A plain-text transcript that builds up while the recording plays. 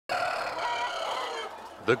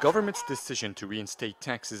The government's decision to reinstate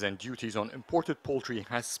taxes and duties on imported poultry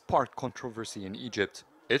has sparked controversy in Egypt.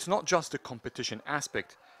 It's not just a competition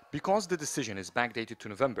aspect. Because the decision is backdated to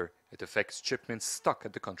November, it affects shipments stuck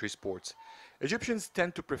at the country's ports. Egyptians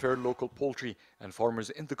tend to prefer local poultry, and farmers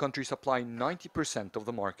in the country supply 90% of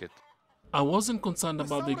the market. I wasn't concerned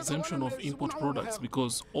about the exemption of import products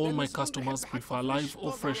because all my customers prefer live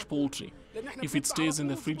or fresh poultry. If it stays in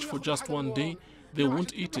the fridge for just one day, they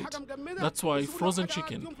won't eat it. That's why frozen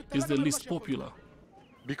chicken is the least popular.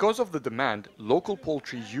 Because of the demand, local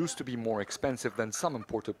poultry used to be more expensive than some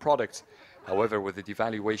imported products. However, with the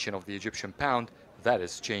devaluation of the Egyptian pound, that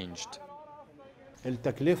has changed.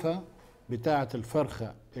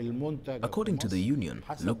 According to the union,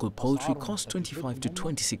 local poultry costs 25 to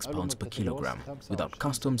 26 pounds per kilogram. Without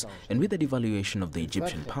customs and with the devaluation of the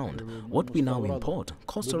Egyptian pound, what we now import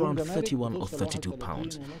costs around 31 or 32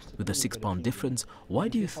 pounds. With a £6 difference, why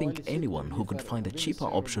do you think anyone who could find a cheaper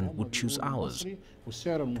option would choose ours?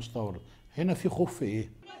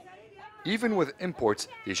 Even with imports,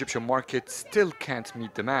 the Egyptian market still can't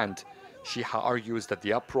meet demand. Shiha argues that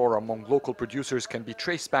the uproar among local producers can be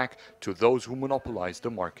traced back to those who monopolize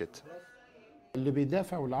the market.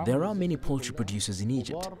 There are many poultry producers in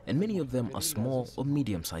Egypt, and many of them are small or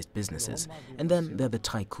medium-sized businesses. And then there are the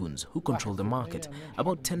tycoons who control the market,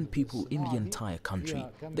 about 10 people in the entire country.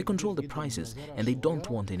 They control the prices and they don't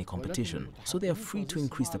want any competition, so they are free to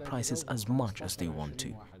increase the prices as much as they want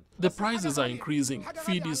to. The prices are increasing,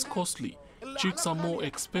 feed is costly, chicks are more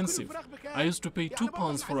expensive. I used to pay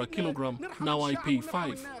 £2 for a kilogram, now I pay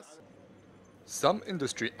 £5. Some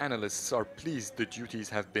industry analysts are pleased the duties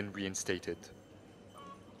have been reinstated.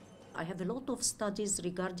 I have a lot of studies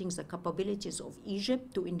regarding the capabilities of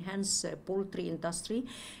Egypt to enhance poultry industry,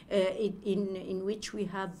 in which we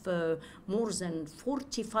have more than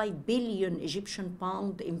 45 billion Egyptian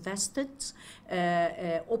pound invested,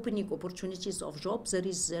 opening opportunities of jobs. There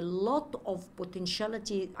is a lot of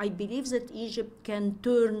potentiality. I believe that Egypt can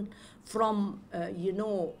turn from,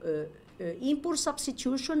 import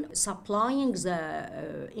substitution, supplying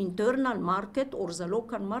the internal market or the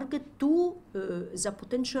local market to the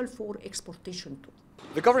potential for exportation too.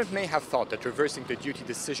 The government may have thought that reversing the duty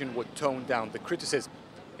decision would tone down the criticism.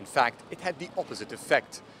 In fact, it had the opposite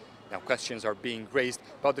effect. Now questions are being raised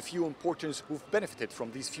about the few importers who've benefited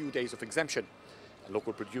from these few days of exemption. And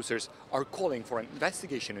local producers are calling for an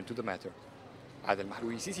investigation into the matter. Adel EL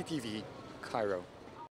Mahrouky, CCTV, Cairo.